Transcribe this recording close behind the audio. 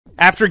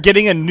After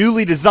getting a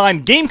newly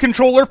designed game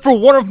controller for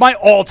one of my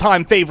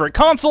all-time favorite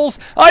consoles,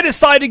 I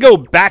decided to go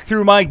back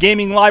through my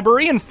gaming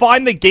library and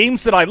find the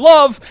games that I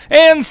love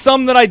and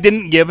some that I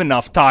didn't give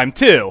enough time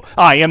to.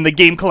 I am the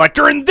Game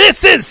Collector and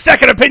this is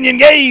Second Opinion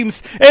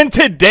Games, and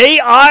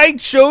today I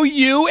show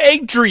you a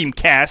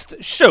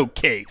Dreamcast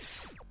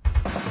Showcase.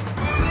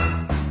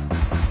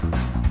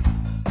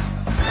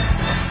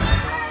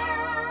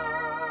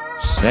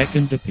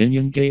 Second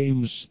Opinion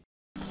Games.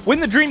 When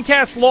the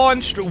Dreamcast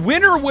launched,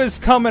 winter was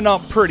coming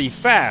up pretty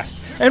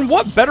fast, and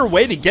what better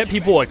way to get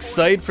people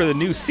excited for the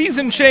new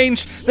season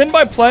change than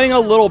by playing a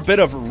little bit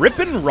of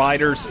Rippin'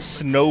 Riders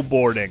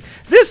snowboarding.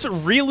 This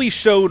really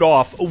showed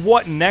off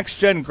what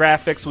next-gen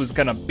graphics was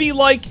gonna be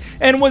like,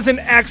 and was an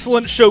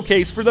excellent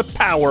showcase for the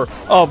power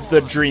of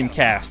the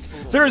Dreamcast.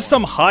 There is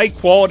some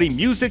high-quality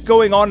music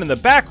going on in the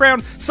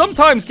background,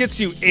 sometimes gets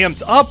you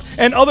amped up,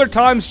 and other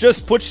times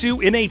just puts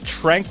you in a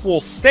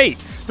tranquil state.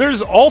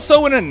 There's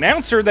also an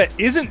announcer that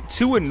isn't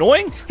too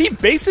annoying. He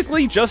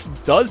basically just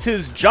does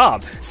his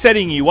job,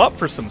 setting you up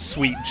for some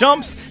sweet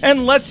jumps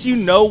and lets you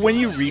know when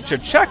you reach a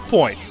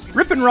checkpoint.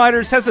 Rippin'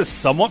 Riders has a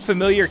somewhat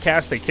familiar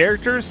cast of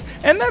characters,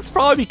 and that's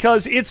probably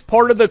because it's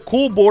part of the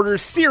Cool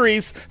Borders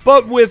series,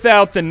 but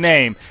without the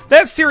name.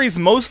 That series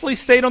mostly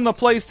stayed on the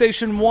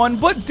PlayStation 1,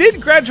 but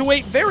did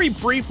graduate very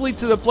briefly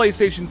to the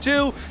PlayStation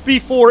 2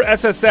 before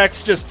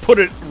SSX just put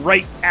it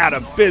right out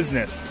of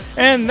business.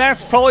 And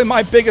that's probably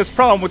my biggest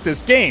problem with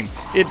this game.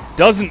 It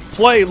doesn't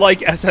play like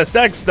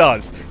SSX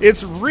does.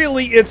 It's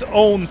really its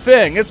own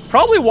thing. It's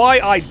probably why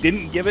I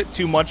didn't give it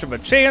too much of a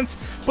chance,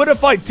 but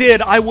if I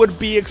did, I would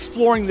be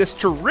exploring this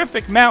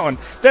terrific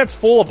mountain that's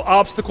full of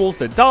obstacles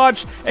to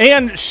dodge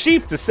and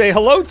sheep to say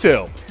hello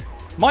to.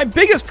 My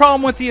biggest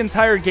problem with the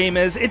entire game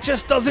is it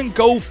just doesn't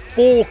go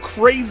full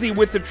crazy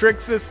with the trick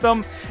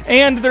system,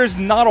 and there's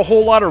not a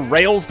whole lot of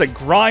rails to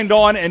grind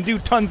on and do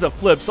tons of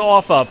flips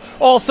off of.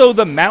 Also,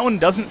 the mountain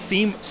doesn't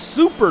seem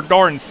super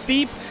darn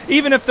steep.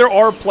 Even if there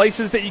are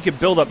places that you can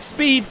build up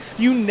speed,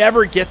 you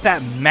never get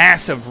that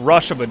massive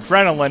rush of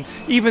adrenaline.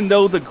 Even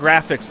though the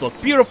graphics look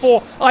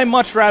beautiful, I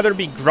much rather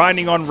be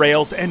grinding on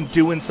rails and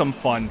doing some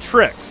fun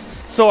tricks.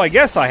 So I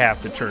guess I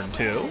have to turn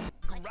to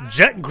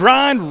Jet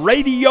Grind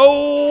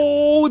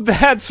Radio!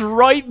 That's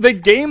right, the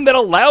game that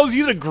allows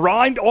you to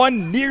grind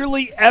on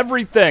nearly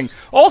everything.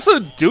 Also,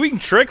 doing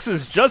tricks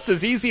is just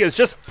as easy as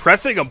just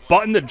pressing a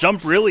button to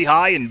jump really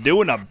high and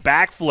doing a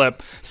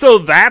backflip, so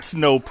that's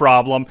no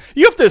problem.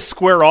 You have to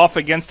square off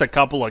against a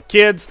couple of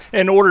kids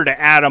in order to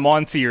add them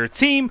onto your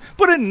team,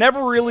 but it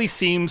never really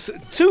seems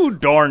too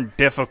darn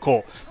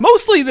difficult.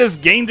 Mostly this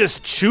game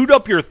just chewed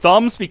up your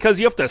thumbs because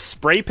you have to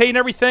spray paint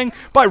everything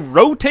by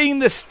rotating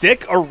the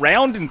stick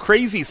around in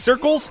crazy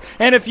circles,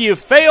 and if you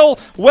fail,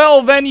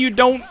 well, then you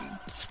don't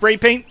spray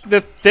paint the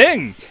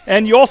thing,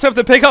 and you also have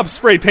to pick up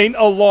spray paint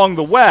along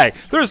the way.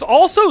 There's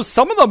also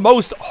some of the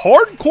most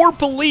hardcore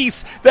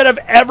police that have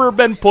ever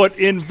been put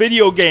in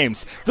video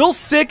games. They'll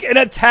sick an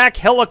attack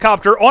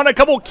helicopter on a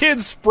couple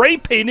kids spray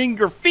painting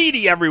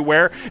graffiti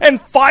everywhere and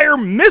fire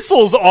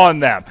missiles on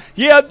them.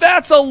 Yeah,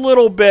 that's a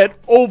little bit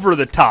over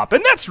the top,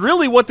 and that's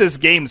really what this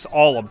game's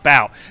all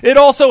about. It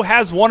also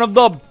has one of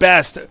the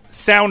best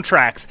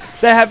soundtracks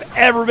that have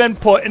ever been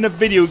put in a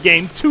video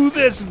game to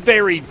this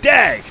very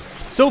day.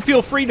 So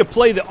feel free to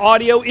play the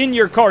audio in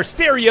your car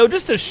stereo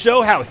just to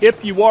show how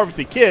hip you are with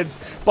the kids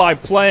by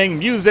playing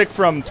music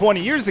from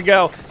 20 years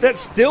ago that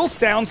still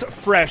sounds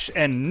fresh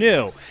and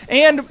new.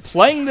 And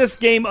playing this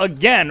game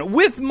again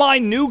with my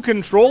new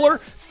controller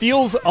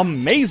feels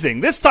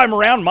amazing. This time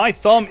around, my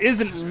thumb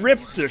isn't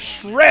ripped to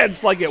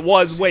shreds like it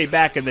was way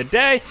back in the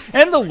day,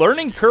 and the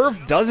learning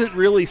curve doesn't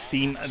really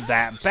seem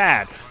that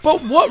bad.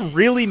 But what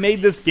really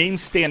made this game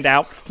stand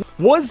out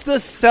was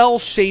the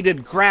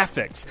cel-shaded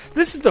graphics.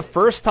 This is the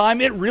first time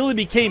it really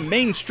became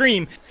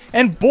mainstream,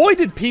 and boy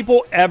did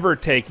people ever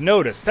take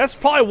notice. That's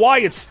probably why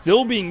it's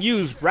still being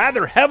used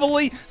rather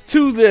heavily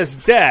to this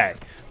day.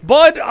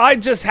 But I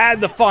just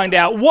had to find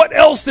out what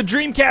else the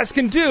Dreamcast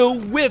can do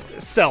with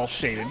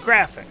cel-shaded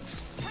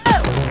graphics.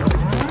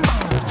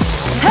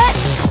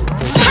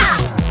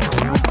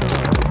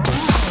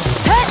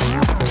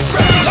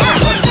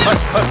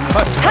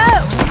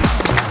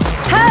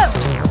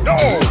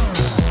 No!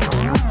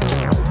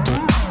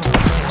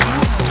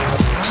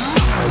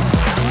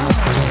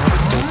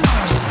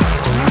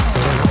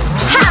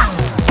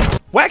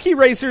 Wacky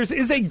Racers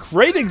is a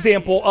great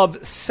example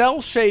of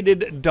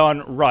cel-shaded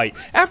done right.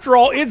 After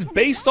all, it's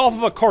based off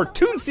of a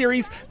cartoon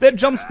series that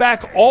jumps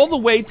back all the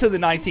way to the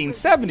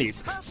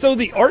 1970s, so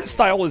the art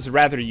style is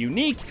rather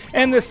unique,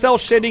 and the cel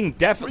shading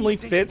definitely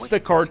fits the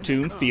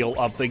cartoon feel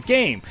of the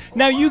game.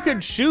 Now, you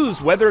could choose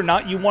whether or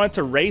not you wanted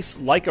to race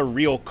like a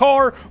real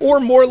car, or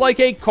more like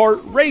a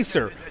kart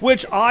racer,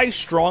 which I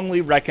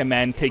strongly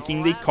recommend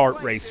taking the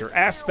kart racer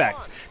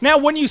aspect. Now,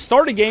 when you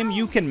start a game,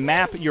 you can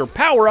map your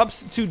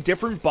power-ups to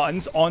different buttons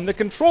buttons on the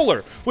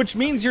controller, which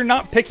means you're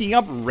not picking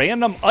up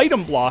random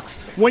item blocks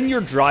when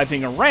you're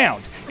driving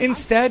around.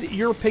 Instead,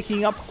 you're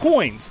picking up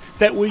coins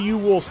that you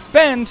will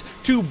spend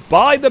to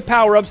buy the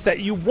power-ups that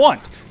you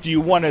want. Do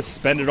you want to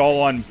spend it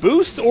all on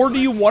boost, or do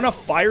you want to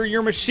fire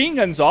your machine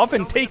guns off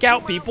and take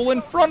out people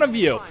in front of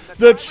you?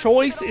 The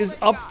choice is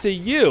up to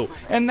you,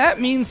 and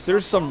that means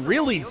there's some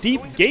really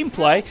deep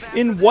gameplay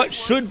in what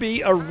should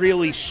be a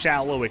really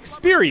shallow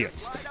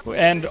experience.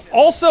 And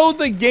also,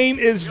 the game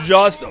is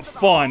just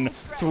fun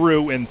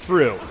through and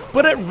through,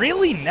 but it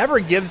really never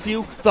gives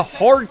you the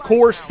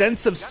hardcore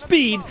sense of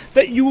speed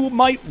that you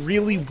might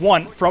really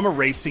want from a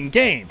racing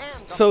game.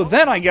 So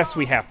then I guess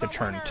we have to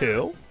turn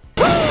to...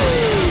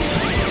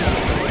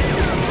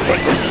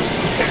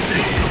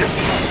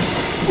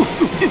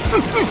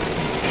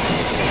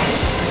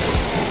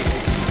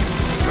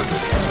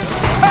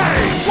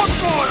 Hey, what's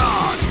going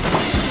on?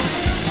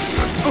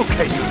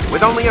 Okay,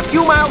 with only a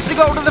few miles to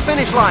go to the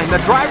finish line, the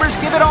drivers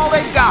give it all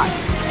they've got.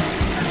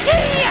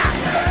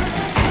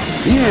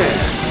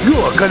 Yeah,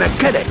 you're gonna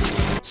get it.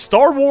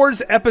 Star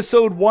Wars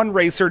Episode 1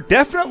 Racer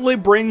definitely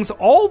brings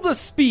all the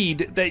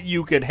speed that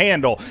you could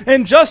handle.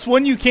 And just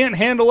when you can't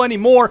handle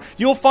anymore,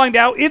 you'll find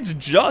out it's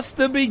just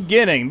the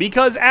beginning.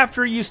 Because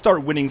after you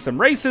start winning some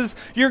races,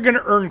 you're going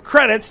to earn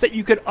credits that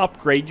you could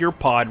upgrade your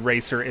pod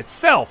racer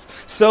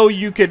itself. So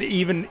you could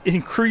even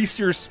increase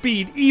your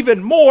speed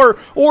even more,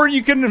 or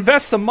you can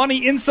invest some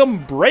money in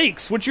some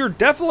brakes, which you're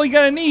definitely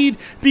going to need,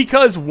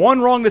 because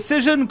one wrong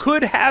decision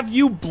could have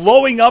you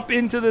blowing up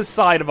into the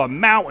side of a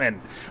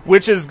mountain,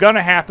 which is going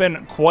to happen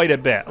quite a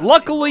bit.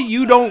 Luckily,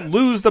 you don't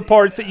lose the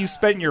parts that you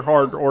spent your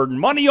hard-earned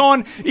money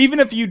on, even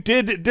if you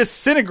did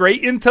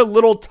disintegrate into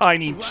little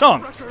tiny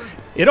chunks.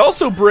 It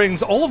also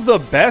brings all of the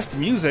best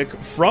music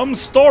from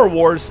Star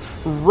Wars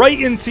right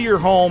into your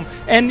home,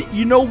 and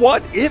you know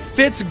what? It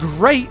fits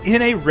great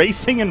in a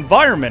racing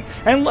environment.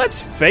 And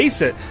let's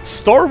face it,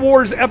 Star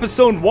Wars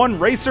Episode 1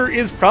 Racer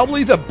is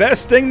probably the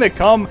best thing to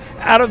come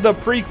out of the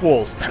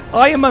prequels.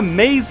 I am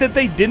amazed that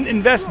they didn't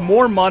invest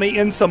more money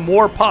in some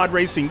more pod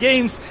racing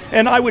games,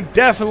 and I would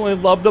definitely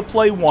love to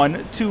play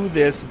one to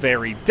this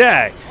very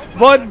day.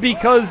 But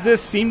because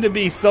this seemed to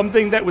be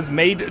something that was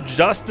made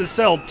just to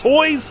sell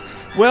toys,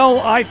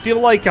 well, I feel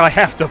like I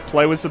have to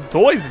play with some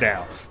toys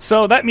now.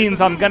 So that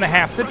means I'm gonna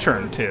have to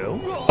turn to...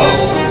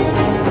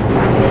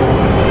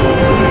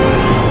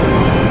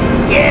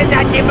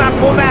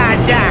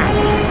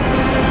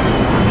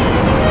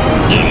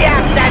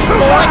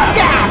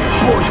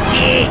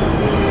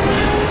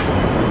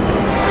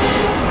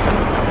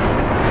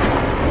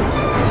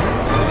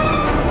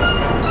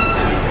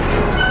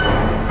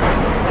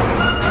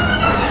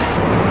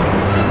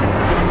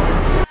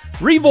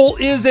 Revol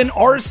is an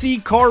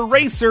RC car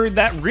racer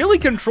that really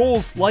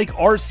controls like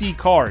RC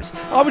cars.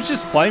 I was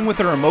just playing with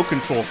a remote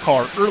control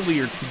car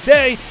earlier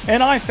today,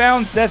 and I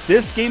found that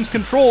this game's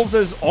controls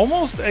is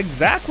almost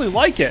exactly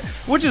like it,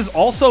 which is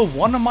also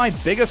one of my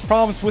biggest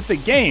problems with the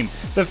game.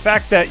 The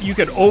fact that you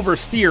could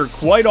oversteer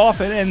quite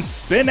often and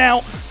spin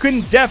out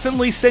can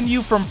definitely send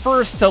you from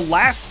first to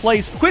last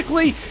place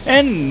quickly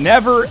and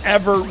never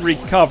ever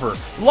recover.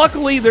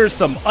 Luckily, there's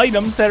some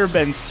items that have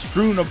been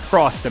strewn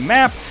across the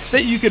map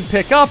that you can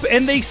pick up,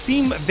 and they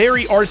seem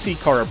very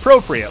RC car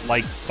appropriate,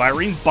 like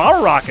firing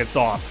bottle rockets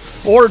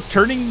off, or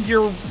turning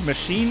your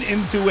machine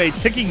into a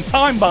ticking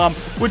time bomb,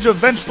 which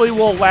eventually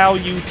will allow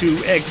you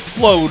to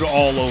explode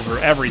all over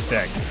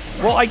everything.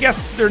 Well, I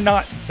guess they're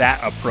not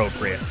that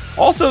appropriate.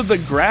 Also, the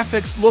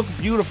graphics look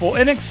beautiful,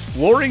 and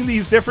exploring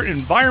these different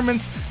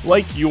environments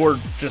like your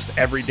just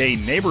everyday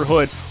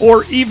neighborhood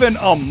or even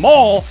a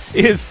mall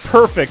is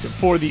perfect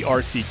for the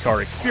RC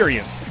car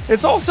experience.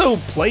 It's also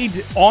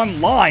played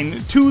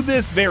online to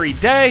this very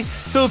day,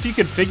 so if you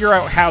can figure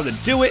out how to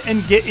do it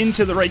and get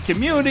into the right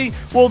community,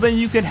 well then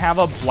you can have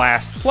a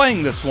blast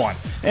playing this one.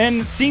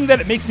 And seeing that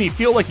it makes me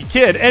feel like a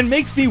kid and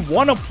makes me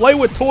want to play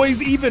with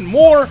toys even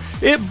more,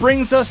 it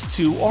brings us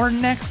to our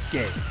next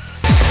game.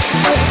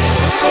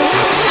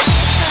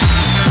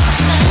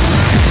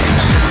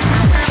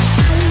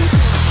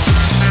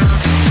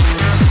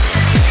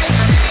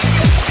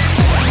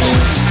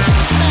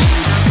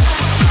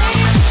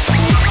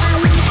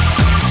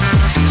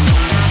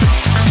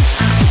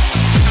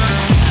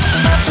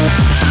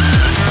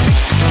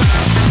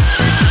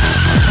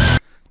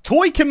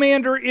 Toy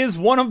Commander is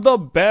one of the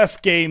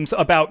best games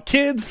about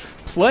kids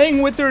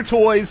playing with their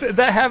toys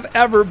that have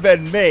ever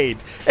been made.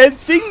 And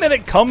seeing that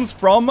it comes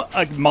from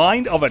a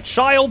mind of a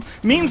child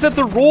means that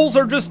the rules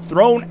are just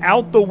thrown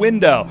out the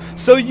window.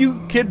 So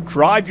you could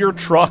drive your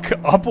truck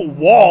up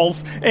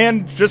walls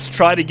and just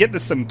try to get to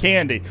some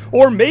candy.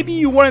 Or maybe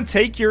you want to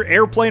take your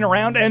airplane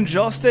around and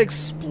just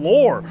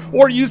explore.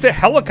 Or use a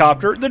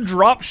helicopter to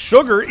drop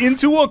sugar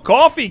into a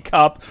coffee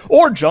cup.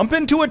 Or jump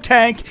into a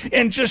tank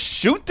and just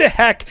shoot the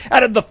heck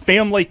out of the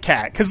family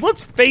cat. Because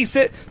let's face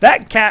it,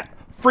 that cat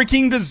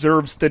freaking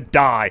deserves to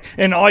die,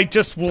 and I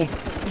just will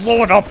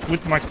blow it up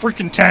with my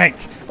freaking tank.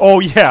 Oh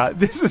yeah,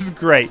 this is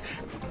great.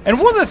 And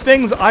one of the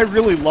things I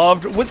really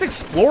loved was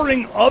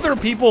exploring other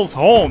people's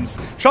homes,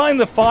 trying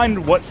to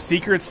find what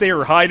secrets they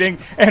were hiding,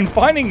 and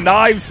finding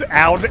knives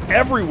out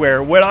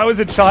everywhere when I was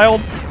a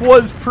child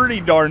was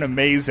pretty darn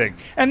amazing.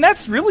 And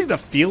that's really the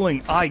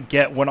feeling I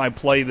get when I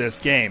play this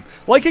game.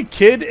 Like a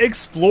kid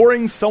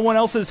exploring someone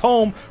else's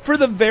home for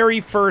the very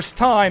first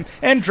time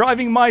and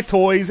driving my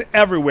toys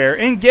everywhere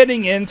and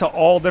getting into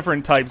all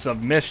different types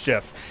of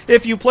mischief.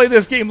 If you play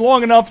this game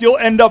long enough, you'll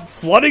end up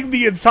flooding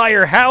the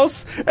entire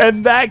house,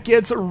 and that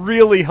gets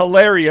really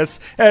hilarious,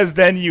 as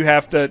then you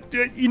have to,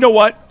 you know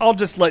what, I'll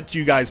just let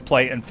you guys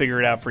play and figure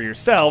it out for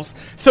yourselves.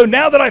 So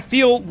now that I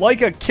feel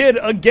like a kid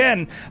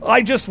again,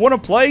 I just want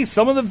to play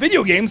some of the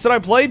video games that I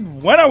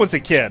played when I was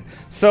a kid.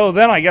 So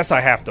then I guess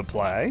I have to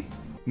play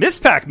Miss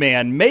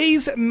Pac-Man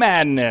Maze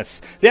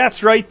Madness.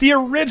 That's right, the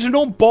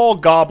original ball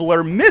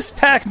gobbler, Miss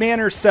Pac-Man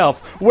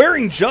herself,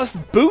 wearing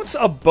just boots,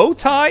 a bow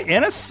tie,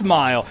 and a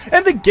smile.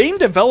 And the game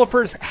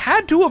developers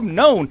had to have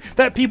known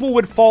that people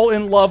would fall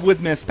in love with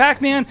Miss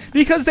Pac-Man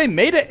because they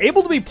made it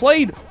able to be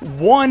played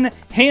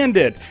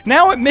one-handed.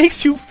 Now it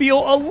makes you feel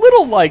a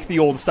little like the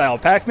old style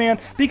Pac-Man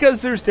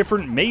because there's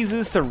different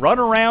mazes to run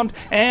around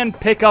and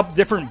pick up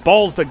different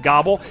balls to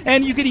gobble,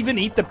 and you can even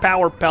eat the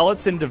power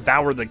pellets and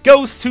devour the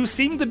ghosts, who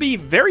seem to be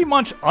very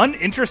much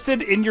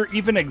uninterested in your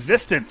even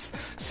existence.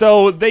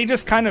 So they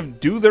just kind of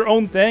do their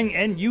own thing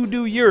and you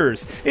do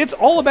yours. It's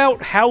all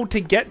about how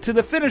to get to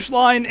the finish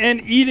line and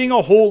eating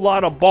a whole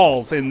lot of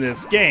balls in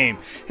this game.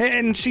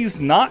 And she's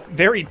not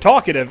very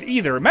talkative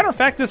either. Matter of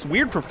fact, this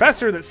weird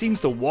professor that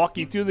seems to walk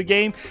you through the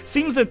game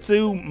seems to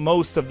do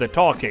most of the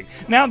talking.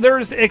 Now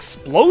there's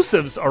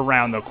explosives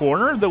around the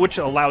corner, which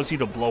allows you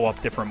to blow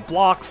up different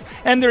blocks,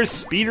 and there's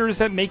speeders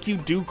that make you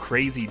do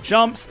crazy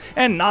jumps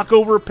and knock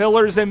over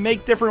pillars and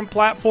make different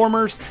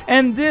platformers,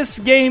 and this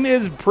game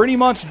is pretty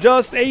much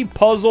just a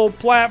puzzle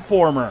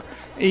platformer,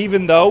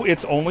 even though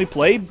it's only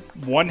played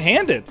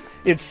one-handed.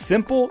 It's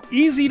simple,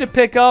 easy to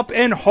pick up,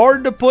 and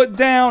hard to put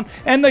down,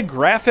 and the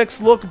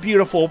graphics look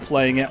beautiful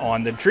playing it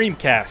on the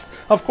Dreamcast.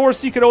 Of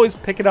course, you could always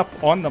pick it up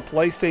on the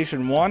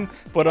PlayStation 1,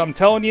 but I'm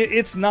telling you,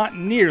 it's not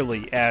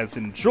nearly as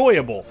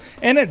enjoyable.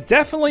 And it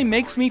definitely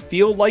makes me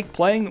feel like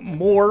playing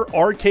more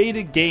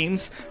arcade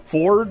games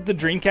for the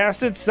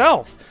Dreamcast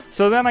itself.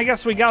 So then I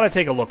guess we gotta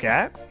take a look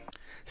at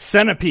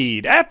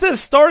Centipede. At the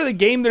start of the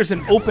game, there's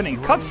an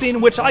opening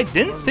cutscene, which I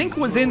didn't think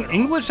was in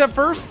English at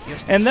first,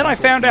 and then I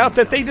found out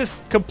that they just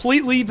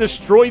completely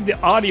destroyed the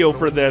audio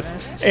for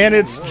this, and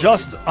it's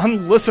just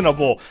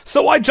unlistenable.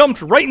 So I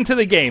jumped right into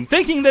the game,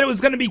 thinking that it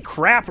was going to be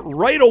crap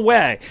right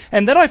away,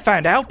 and then I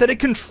found out that it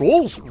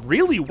controls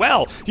really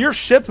well. Your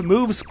ship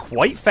moves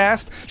quite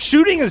fast,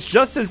 shooting is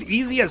just as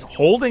easy as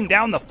holding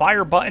down the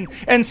fire button,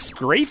 and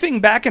strafing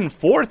back and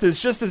forth is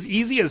just as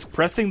easy as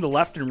pressing the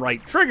left and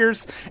right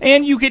triggers,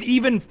 and you could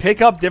even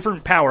pick up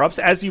different power-ups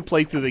as you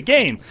play through the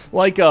game,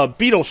 like a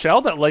beetle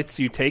shell that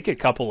lets you take a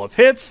couple of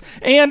hits,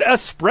 and a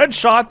spread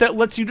shot that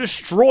lets you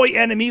destroy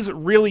enemies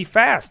really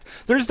fast.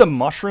 There's the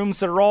mushrooms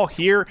that are all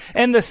here,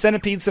 and the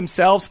centipedes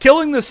themselves.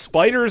 Killing the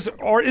spiders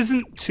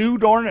isn't too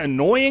darn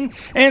annoying,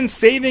 and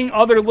saving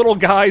other little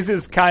guys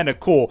is kinda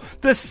cool.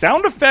 The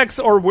sound effects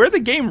are where the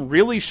game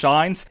really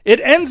shines.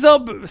 It ends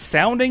up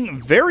sounding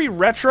very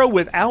retro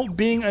without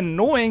being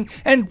annoying,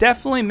 and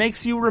definitely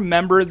makes you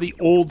remember the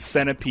old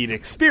Centipede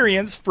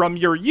experience from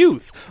your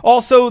youth.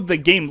 Also, the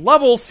game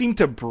levels seem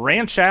to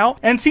branch out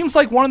and seems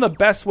like one of the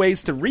best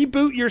ways to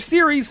reboot your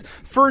series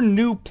for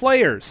new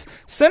players.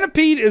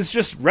 Centipede is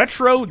just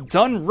retro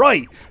done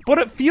right, but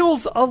it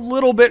feels a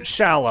little bit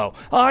shallow.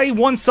 I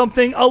want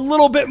something a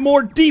little bit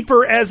more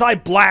deeper as I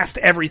blast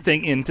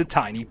everything into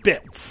tiny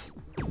bits.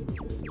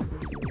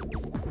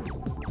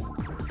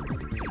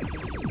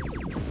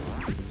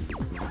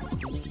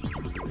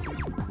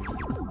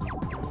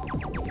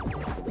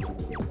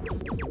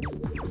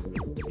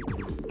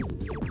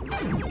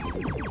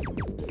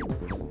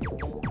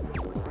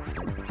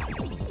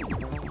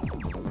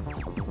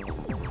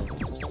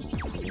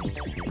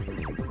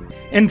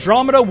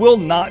 Andromeda will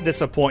not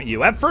disappoint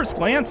you. At first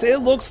glance, it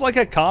looks like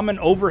a common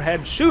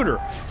overhead shooter,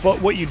 but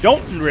what you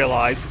don't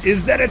realize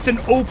is that it's an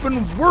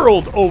open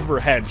world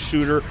overhead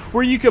shooter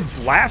where you could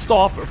blast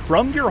off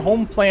from your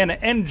home planet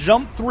and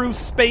jump through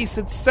space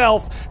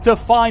itself to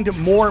find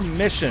more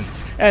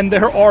missions. And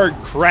there are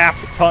crap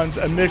tons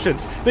of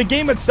missions. The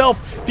game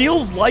itself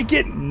feels like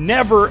it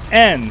never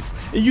ends.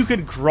 You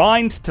could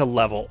grind to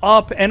level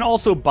up and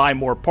also buy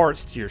more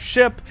parts to your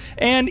ship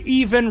and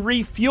even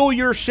refuel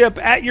your ship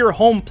at your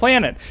home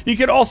planet. You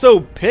could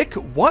also pick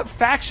what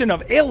faction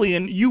of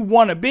alien you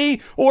want to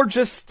be, or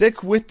just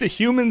stick with the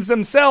humans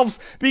themselves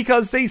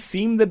because they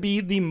seem to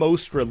be the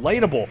most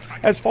relatable.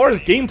 As far as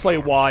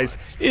gameplay wise,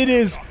 it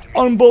is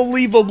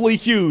unbelievably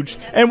huge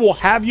and will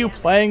have you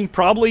playing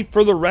probably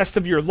for the rest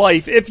of your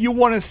life if you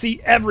want to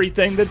see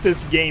everything that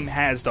this game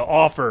has to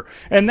offer.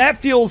 And that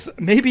feels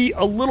maybe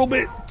a little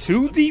bit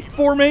too deep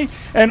for me,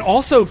 and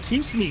also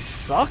keeps me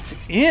sucked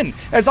in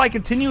as I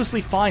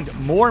continuously find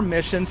more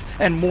missions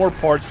and more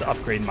parts to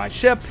upgrade my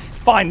ship,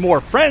 find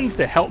more friends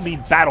to help me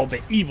battle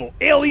the evil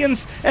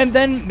aliens, and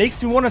then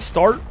makes me want to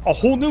start a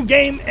whole new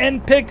game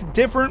and pick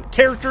different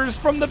characters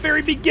from the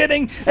very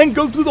beginning and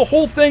go through the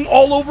whole thing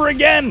all over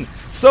again.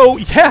 So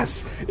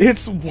yes,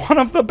 it's one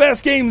of the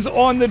best games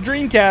on the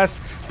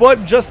Dreamcast,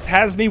 but just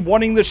has me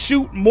wanting to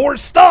shoot more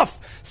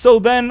stuff. So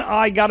then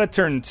I gotta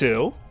turn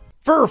to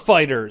Fur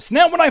Fighters.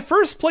 Now, when I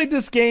first played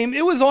this game,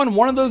 it was on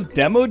one of those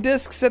demo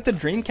discs that the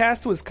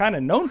Dreamcast was kind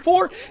of known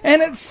for,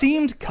 and it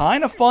seemed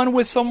kind of fun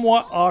with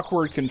somewhat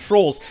awkward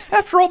controls.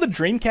 After all, the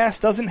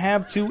Dreamcast doesn't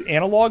have two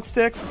analog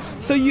sticks,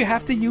 so you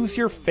have to use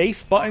your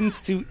face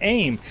buttons to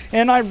aim,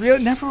 and I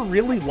never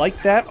really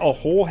liked that a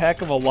whole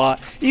heck of a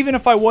lot, even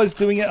if I was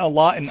doing it a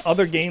lot in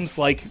other games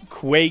like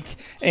Quake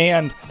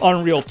and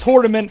Unreal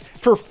Tournament.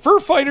 For Fur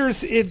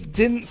Fighters, it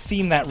didn't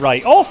seem that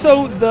right.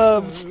 Also,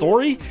 the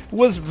story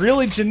was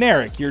really generic.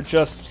 You're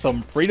just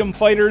some freedom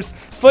fighters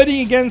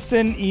fighting against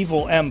an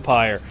evil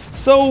empire.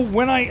 So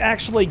when I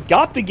actually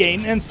got the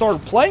game and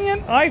started playing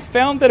it, I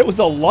found that it was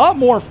a lot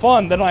more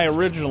fun than I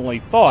originally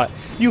thought.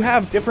 You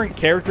have different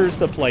characters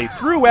to play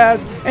through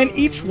as, and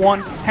each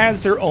one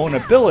has their own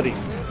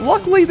abilities.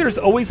 Luckily, there's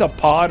always a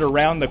pod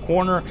around the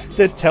corner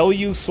that tell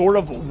you sort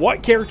of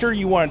what character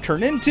you want to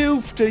turn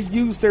into to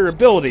use their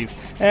abilities.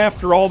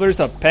 After all, there's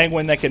a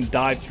penguin that can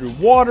dive through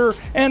water,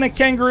 and a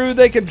kangaroo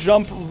that can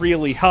jump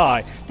really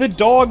high. The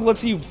dog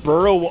lets you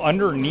burrow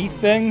underneath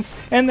things,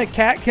 and the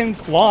cat can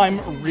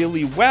climb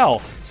really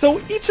well.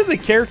 So each of the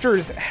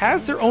characters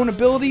has their own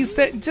abilities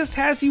that just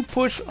has you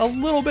push a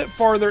little bit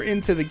farther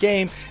into the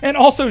game, and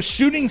also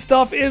shooting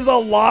stuff is a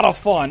lot of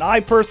fun. I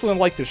personally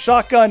like the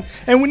shotgun,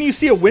 and when you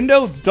see a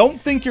window,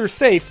 don't think you're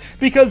safe,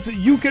 because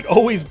you could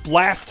always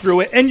blast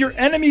through it, and your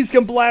enemies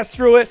can blast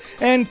through it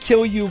and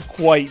kill you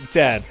quite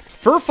dead.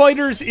 Fur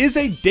Fighters is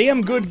a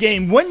damn good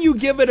game when you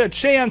give it a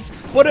chance,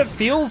 but it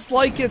feels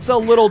like it's a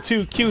little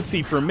too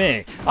cutesy for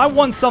me. I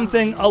want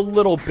something a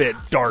little bit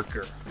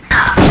darker.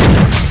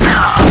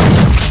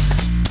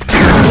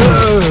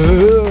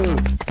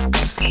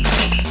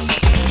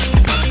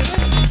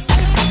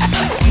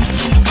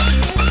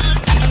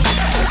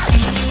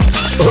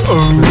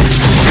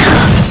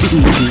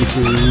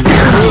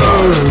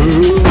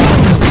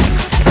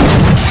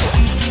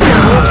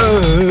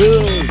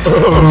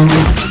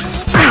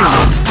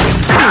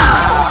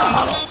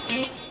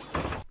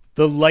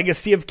 The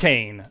Legacy of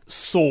Kain,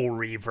 Soul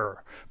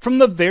Reaver. From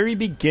the very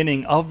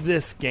beginning of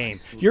this game,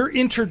 you're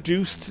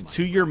introduced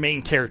to your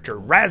main character,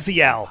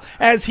 Raziel,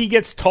 as he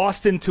gets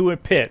tossed into a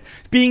pit,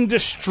 being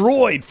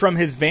destroyed from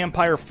his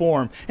vampire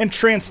form and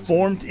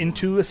transformed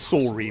into a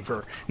Soul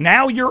Reaver.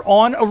 Now you're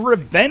on a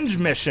revenge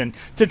mission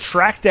to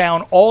track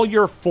down all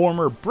your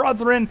former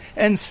brethren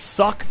and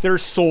suck their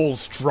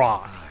souls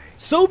dry.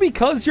 So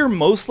because you're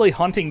mostly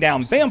hunting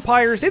down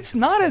vampires, it's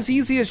not as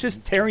easy as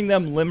just tearing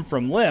them limb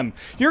from limb.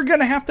 You're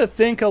gonna have to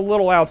think a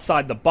little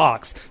outside the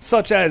box,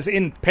 such as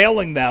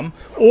impaling them,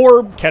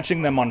 or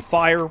catching them on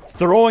fire,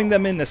 throwing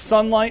them in the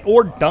sunlight,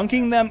 or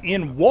dunking them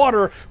in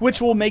water,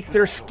 which will make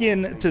their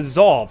skin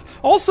dissolve.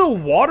 Also,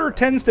 water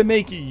tends to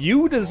make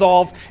you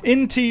dissolve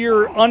into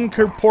your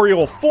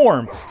uncorporeal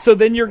form, so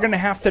then you're gonna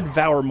have to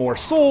devour more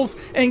souls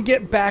and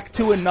get back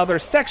to another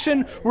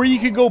section where you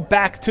could go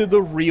back to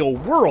the real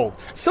world.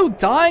 So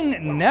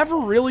dying never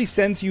really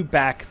sends you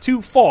back too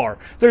far.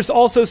 There's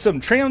also some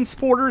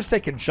transporters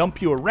that can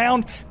jump you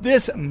around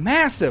this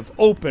massive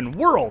open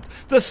world.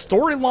 The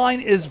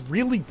storyline is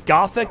really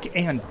gothic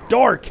and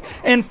dark,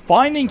 and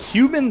finding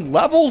human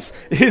levels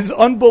is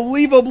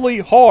unbelievably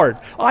hard.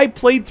 I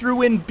played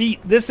through and beat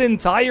this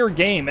entire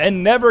game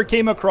and never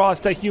came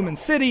across a human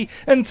city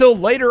until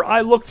later I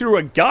looked through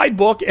a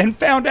guidebook and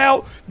found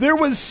out there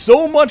was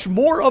so much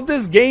more of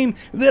this game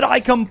that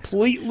I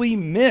completely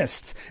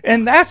missed.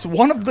 And that's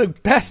one of the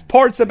best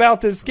parts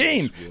about this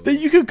game, that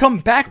you could come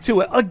back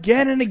to it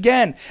again and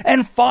again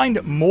and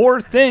find more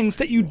things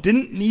that you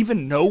didn't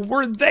even know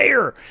were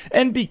there.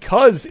 And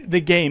because the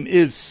game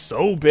is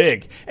so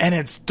big and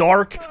it's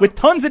dark with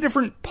tons of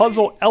different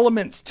puzzle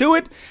elements to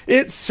it,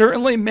 it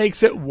certainly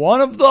makes it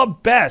one of the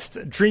best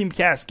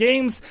Dreamcast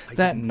games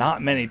that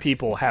not many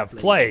people have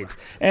played.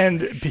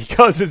 And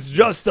because it's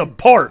just a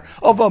part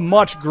of a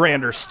much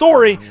grander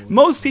story,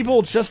 most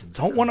people just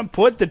don't want to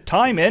put the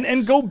time in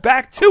and go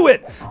back to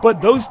it.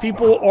 But those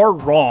people are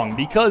wrong,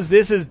 because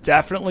this is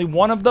definitely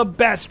one of the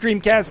best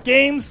Dreamcast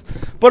games.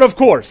 But of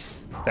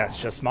course,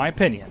 that's just my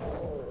opinion.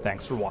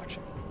 Thanks for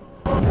watching.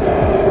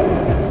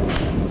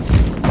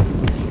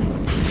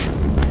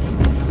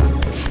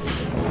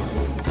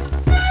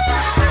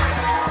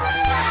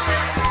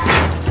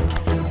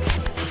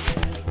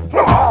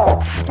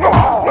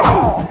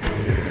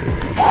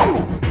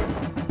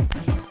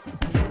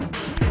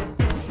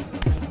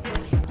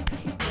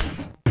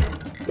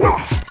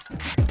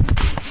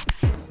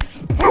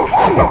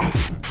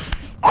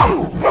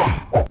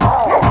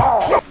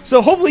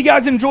 So hopefully you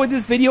guys enjoyed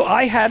this video.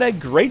 I had a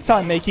great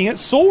time making it.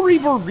 Soul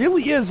Reaver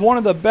really is one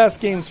of the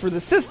best games for the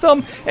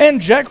system, and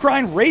Jet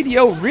Grind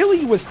Radio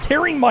really was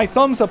tearing my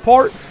thumbs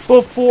apart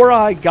before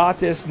I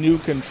got this new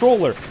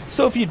controller.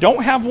 So if you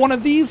don't have one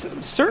of these,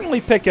 certainly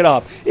pick it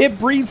up. It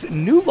breathes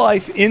new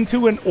life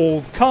into an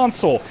old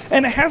console,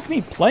 and it has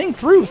me playing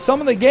through some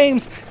of the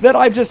games that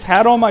I've just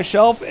had on my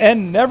shelf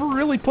and never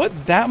really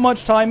put that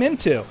much time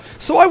into.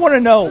 So I want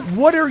to know,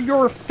 what are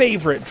your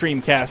favorite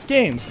Dreamcast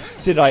games?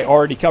 Did I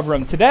already cover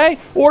them today,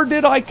 or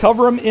did I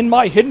cover them in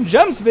my Hidden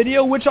Gems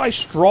video, which I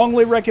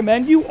strongly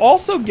recommend you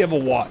also give a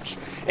watch?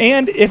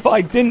 And if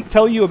I didn't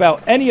tell you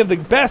about any of the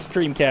best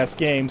Dreamcast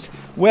games,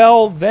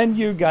 well, then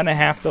you're gonna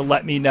have to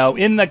let me know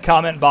in the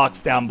comment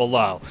box down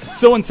below.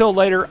 So until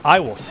later, I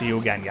will see you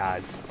again,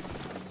 guys.